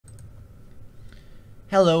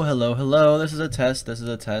Hello, hello, hello. This is a test. This is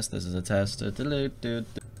a test. This is a test.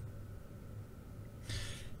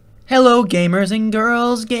 Hello, gamers and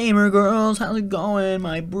girls, gamer girls. How's it going,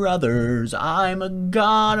 my brothers? I'm a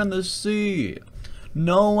god on the sea.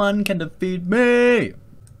 No one can defeat me.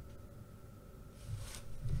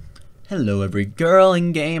 Hello, every girl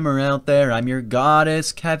and gamer out there. I'm your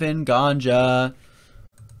goddess, Kevin Ganja.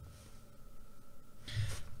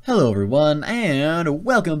 Hello everyone, and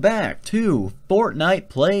welcome back to Fortnite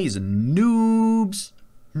Plays Noobs.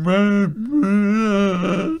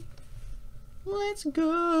 Let's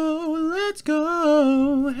go, let's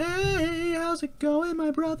go. Hey, how's it going, my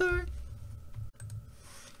brother?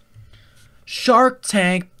 Shark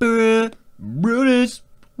Tank, Brutus,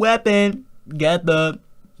 weapon, get the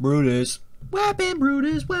Brutus. Weapon,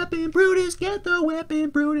 Brutus, get the weapon,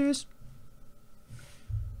 Brutus.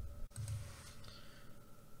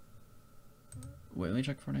 Wait, let me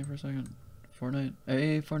check Fortnite for a second. Fortnite,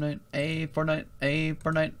 Fortnite, Fortnite, Fortnite,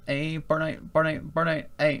 Fortnite, Fortnite, Fortnite,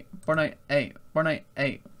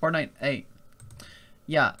 Fortnite, Fortnite,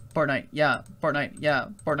 yeah, Fortnite, yeah, Fortnite, yeah,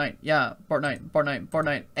 Fortnite, yeah, Fortnite, Fortnite,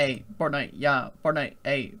 Fortnite, yeah,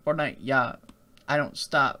 Fortnite, Fortnite, yeah. I don't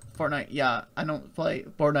stop. Fortnite, yeah. I don't play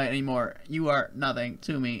Fortnite anymore. You are nothing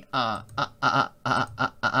to me.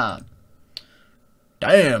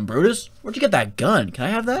 Damn, Brutus. Where'd you get that gun? Can I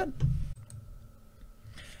have that?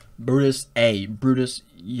 Brutus A. Brutus,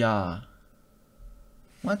 yeah.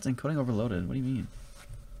 What? Encoding overloaded. What do you mean?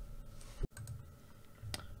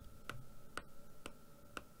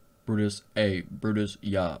 Brutus A. Brutus,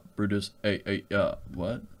 yeah. Brutus A, yeah.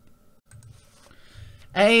 What?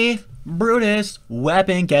 A. Brutus,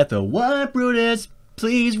 weapon, get the what, Brutus?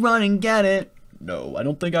 Please run and get it. No, I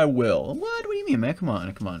don't think I will. What? What do you mean, man? Come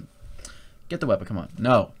on, come on. Get the weapon, come on.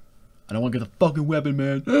 No. I don't want to get the fucking weapon,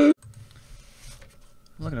 man.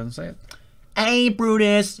 Look, it doesn't say it. Hey,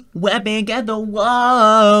 Brutus, weapon, get the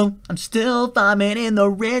whoa. I'm still vibing in the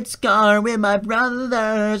Ritz car with my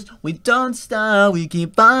brothers. We don't stop, we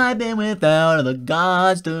keep vibing without the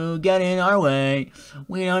gods to get in our way.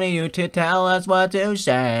 We don't need you to tell us what to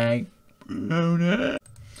say.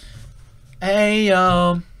 Hey,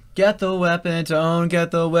 yo, get the weapon, don't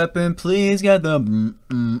get the weapon, please get the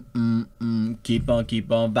keep on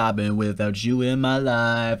vibing without you in my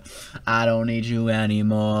life. I don't need you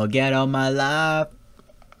anymore. Get out my life.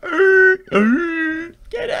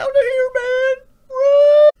 Get out of here, man.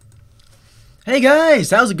 Hey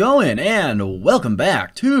guys, how's it going? And welcome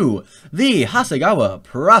back to the Hasegawa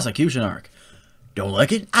prosecution arc. Don't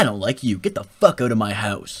like it? I don't like you. Get the fuck out of my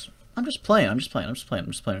house. I'm just playing.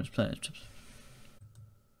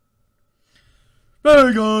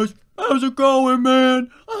 Hey guys, how's it going,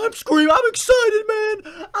 man? I'm screaming. I'm excited, man.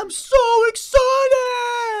 I'm so excited.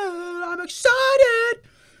 I'm excited.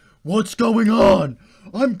 What's going on?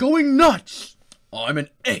 I'm going nuts. I'm an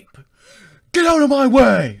ape. Get out of my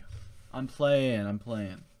way. I'm playing.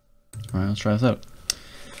 Alright, let's try this out.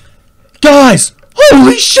 Guys,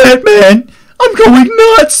 holy shit, man. I'm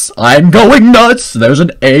going nuts. There's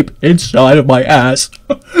an ape inside of my ass.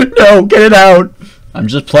 No, get it out. I'm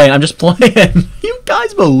just playing. You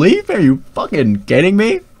guys believe? Are you fucking kidding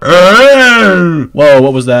me? Whoa,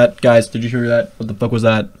 what was that? Guys, did you hear that? What the fuck was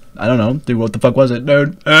that? I don't know. Dude, what the fuck was it,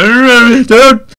 dude? Dude!